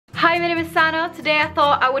Hi, my name is Sanna. Today I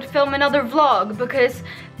thought I would film another vlog because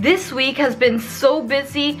this week has been so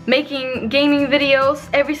busy making gaming videos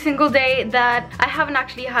every single day that I haven't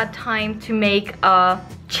actually had time to make a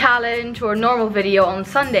challenge or normal video on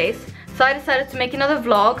Sundays. So I decided to make another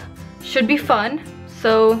vlog. Should be fun.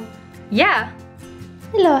 So yeah.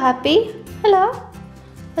 Hello, Happy. Hello.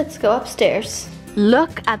 Let's go upstairs.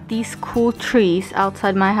 Look at these cool trees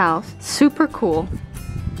outside my house. Super cool.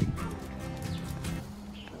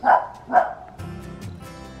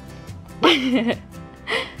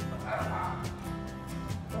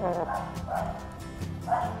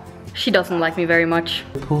 She doesn't like me very much.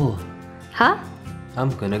 Pool. Huh? I'm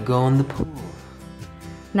gonna go in the pool.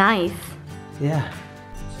 Nice. Yeah.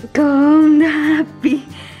 Come, Happy.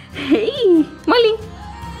 Hey, Molly.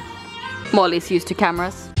 Molly's used to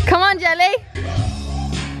cameras. Come on, Jelly.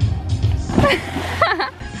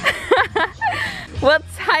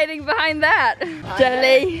 What's hiding behind that?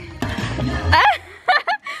 Jelly.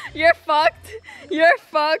 You're fucked. You're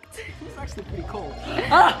fucked. It's actually pretty cold.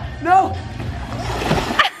 Ah, no!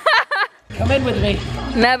 Come in with me.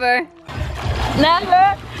 Never.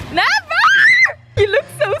 Never. Never! You look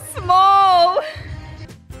so small.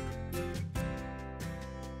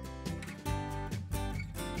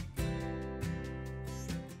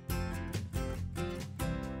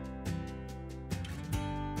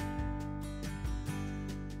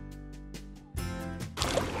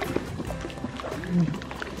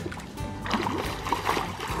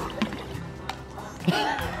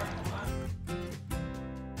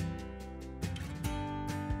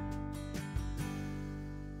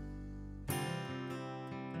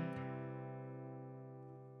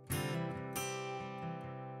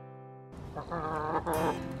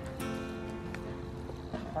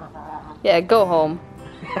 Yeah, go home.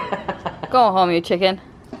 Go home, you chicken.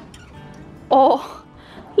 Oh,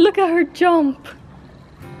 look at her jump.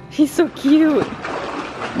 She's so cute.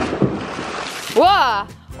 Wow.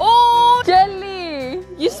 Oh, Jelly.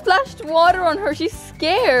 You splashed water on her. She's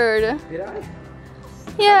scared. Did I?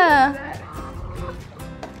 Yeah.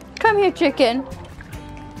 Come here, chicken.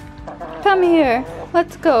 Come here.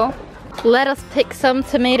 Let's go. Let us pick some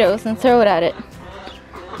tomatoes and throw it at it.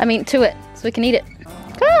 I mean, to it, so we can eat it.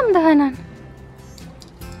 Come, Dahanan.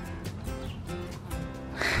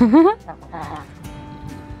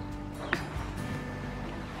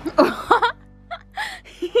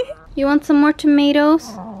 You want some more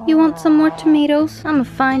tomatoes? You want some more tomatoes? I'm gonna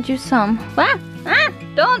find you some. Ah! Ah!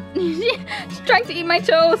 Don't! She's trying to eat my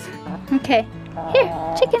toes. Okay.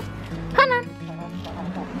 Here, chicken. Hanan.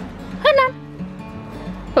 Hanan.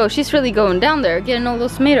 Oh, she's really going down there, getting all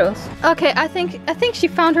those tomatoes. Okay, I think she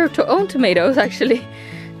found her own tomatoes actually.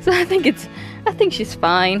 So I think she's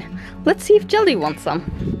fine. Let's see if Jelly wants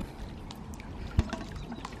some.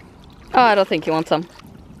 Oh, I don't think he wants some.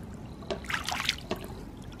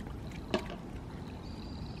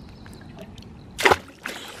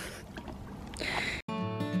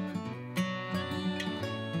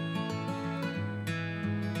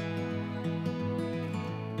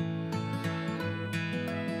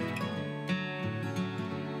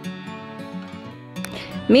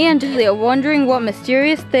 Me and Jelly are wondering what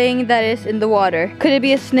mysterious thing that is in the water. Could it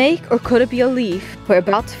be a snake or could it be a leaf? We're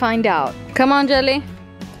about to find out. Come on, Jelly.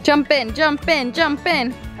 Jump in, jump in, jump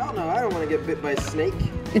in. Hell no, I don't want to get bit by a snake.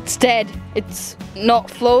 It's dead. It's not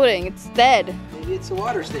floating. It's dead. Maybe it's a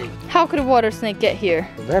water snake. How could a water snake get here?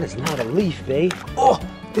 Well, that is not a leaf, babe. Oh,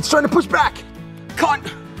 it's trying to push back. Con.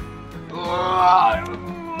 I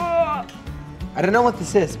don't know what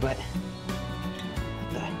this is, but...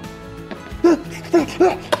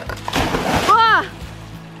 Ah!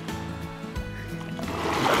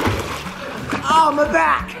 Oh, my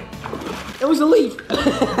back! It was a leaf.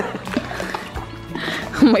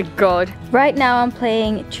 Oh my god. Right now I'm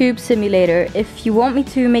playing Tube Simulator. If you want me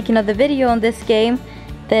to make another video on this game,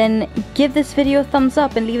 then give this video a thumbs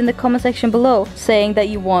up and leave in the comment section below saying that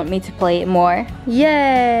you want me to play it more.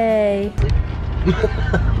 Yay!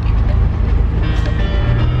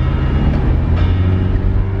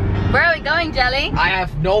 Where are we going, Jelly? I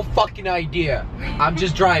have no fucking idea. I'm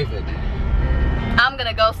just driving. I'm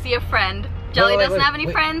gonna go see a friend. Jelly doesn't have any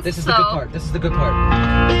friends, This is so... the good part. This is the good part.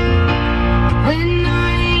 When the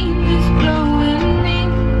rain is blowing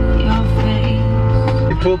in your face.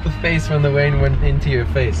 You pulled the face when the rain went into your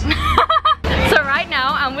face. So right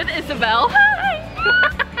now I'm with Isabel. Hi!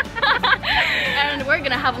 And we're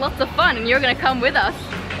gonna have lots of fun and you're gonna come with us.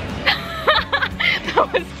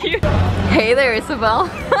 That was cute. Hey there, Isabel.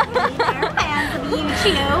 We're fans of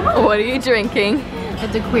YouTube. What are you drinking?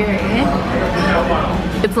 It's a query.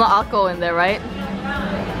 It's not alcohol in there, right?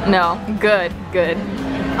 No. Good, good.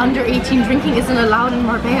 under 18 drinking isn't allowed in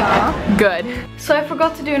Marbella. Good. So I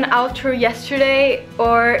forgot to do an outro yesterday,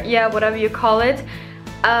 or yeah, whatever you call it.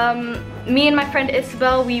 Me and my friend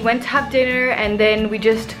Isabel, we went to have dinner and then we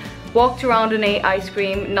just walked around and ate ice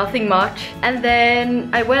cream, nothing much. And then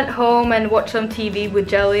I went home and watched some TV with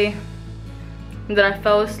Jelly. And then I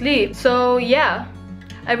fell asleep. So yeah,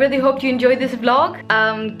 I really hope you enjoyed this vlog.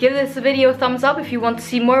 Give this video a thumbs up if you want to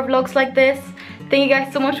see more vlogs like this. Thank you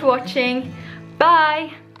guys so much for watching.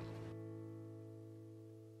 Bye!